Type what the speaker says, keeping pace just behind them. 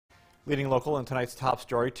Leading local in tonight's top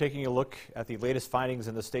story, taking a look at the latest findings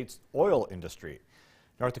in the state's oil industry.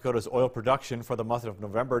 North Dakota's oil production for the month of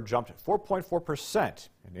November jumped 4.4%,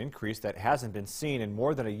 an increase that hasn't been seen in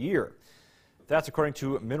more than a year. That's according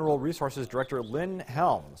to Mineral Resources Director Lynn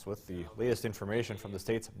Helms with the latest information from the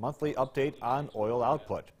state's monthly update on oil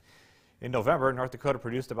output. In November, North Dakota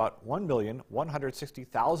produced about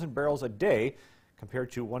 1,160,000 barrels a day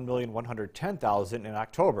compared to 1,110,000 in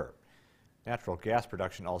October. Natural gas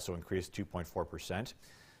production also increased 2.4%.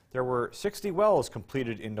 There were 60 wells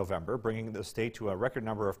completed in November, bringing the state to a record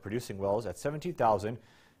number of producing wells at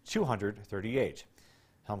 17,238.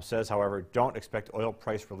 Helms says, however, don't expect oil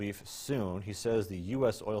price relief soon. He says the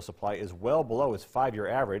U.S. oil supply is well below its 5-year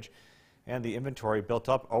average, and the inventory built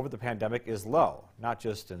up over the pandemic is low, not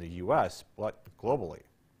just in the U.S., but globally.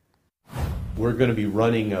 We're going to be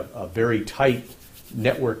running a very tight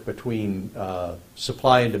network between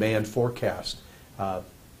supply and demand forecast,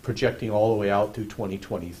 projecting all the way out through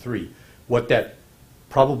 2023. What that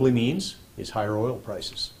probably means is higher oil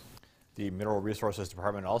prices. The Mineral Resources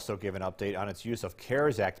Department also gave an update on its use of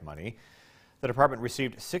CARES Act money. The department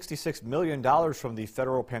received $66 million from the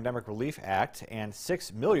Federal Pandemic Relief Act and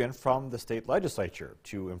 $6 million from the state legislature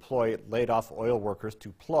to employ laid-off oil workers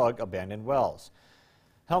to plug abandoned wells.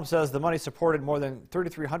 Helms says the money supported more than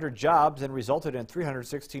 3,300 jobs and resulted in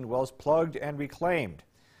 316 wells plugged and reclaimed.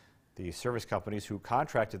 The service companies who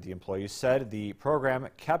contracted the employees said the program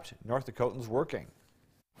kept North Dakotans working.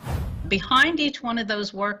 Behind each one of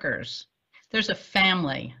those workers, there's a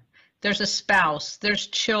family, there's a spouse, there's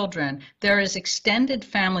children, there is extended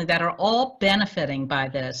family that are all benefiting by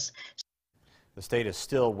this. The state is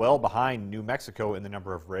still well behind New Mexico in the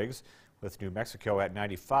number of rigs, with New Mexico at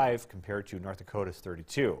 95 compared to North Dakota's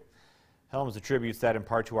 32. Helms attributes that in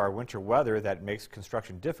part to our winter weather that makes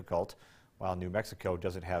construction difficult, while New Mexico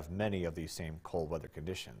doesn't have many of these same cold weather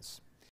conditions.